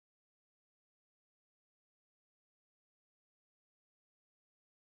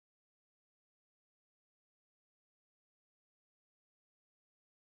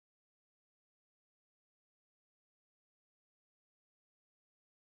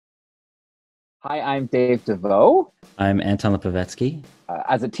Hi, I'm Dave Deveau. I'm Anton Lipovetsky.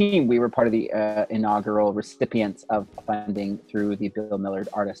 As a team, we were part of the inaugural recipients of funding through the Bill Millard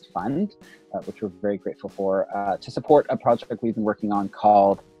Artist Fund, which we're very grateful for, to support a project we've been working on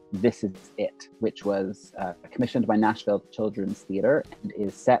called This Is It, which was commissioned by Nashville Children's Theatre and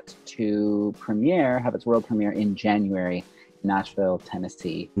is set to have its world premiere in January in Nashville,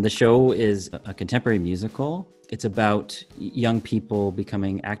 Tennessee. The show is a contemporary musical. It's about young people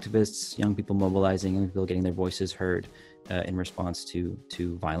becoming activists, young people mobilizing, young people getting their voices heard in response to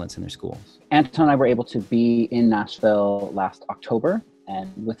violence in their schools. Anton and I were able to be in Nashville last October, and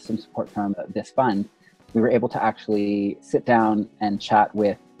with some support from this fund, we were able to actually sit down and chat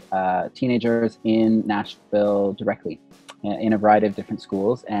with teenagers in Nashville directly in a variety of different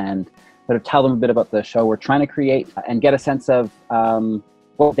schools and sort of tell them a bit about the show we're trying to create and get a sense of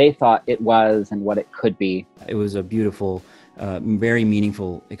what they thought it was and what it could be. It was a beautiful, very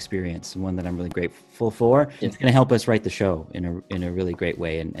meaningful experience, one that I'm really grateful for. It's going to help us write the show in a really great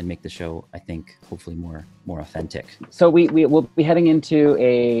way and make the show, I think, hopefully more authentic. So we will be heading into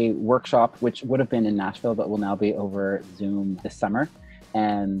a workshop, which would have been in Nashville, but will now be over Zoom this summer.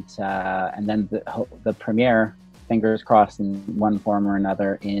 And then the premiere, fingers crossed, in one form or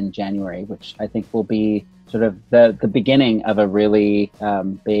another in January, which I think will be sort of the beginning of a really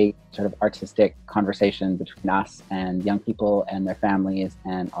big sort of artistic conversation between us and young people and their families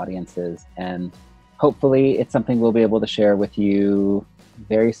and audiences. And hopefully it's something we'll be able to share with you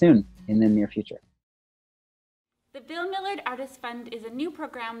very soon in the near future. The Bill Millard Artist Fund is a new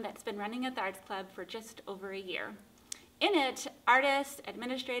program that's been running at the Arts Club for just over a year. In it, artists,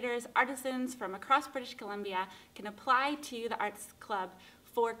 administrators, artisans from across British Columbia can apply to the Arts Club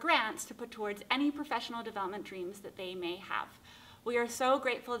for grants to put towards any professional development dreams that they may have. We are so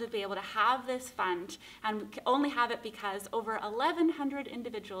grateful to be able to have this fund, and only have it because over 1,100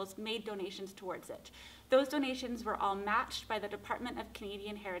 individuals made donations towards it. Those donations were all matched by the Department of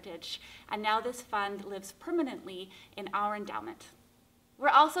Canadian Heritage, and now this fund lives permanently in our endowment. We're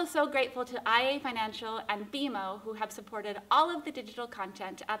also so grateful to IA Financial and BMO, who have supported all of the digital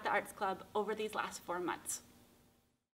content at the Arts Club over these last 4 months.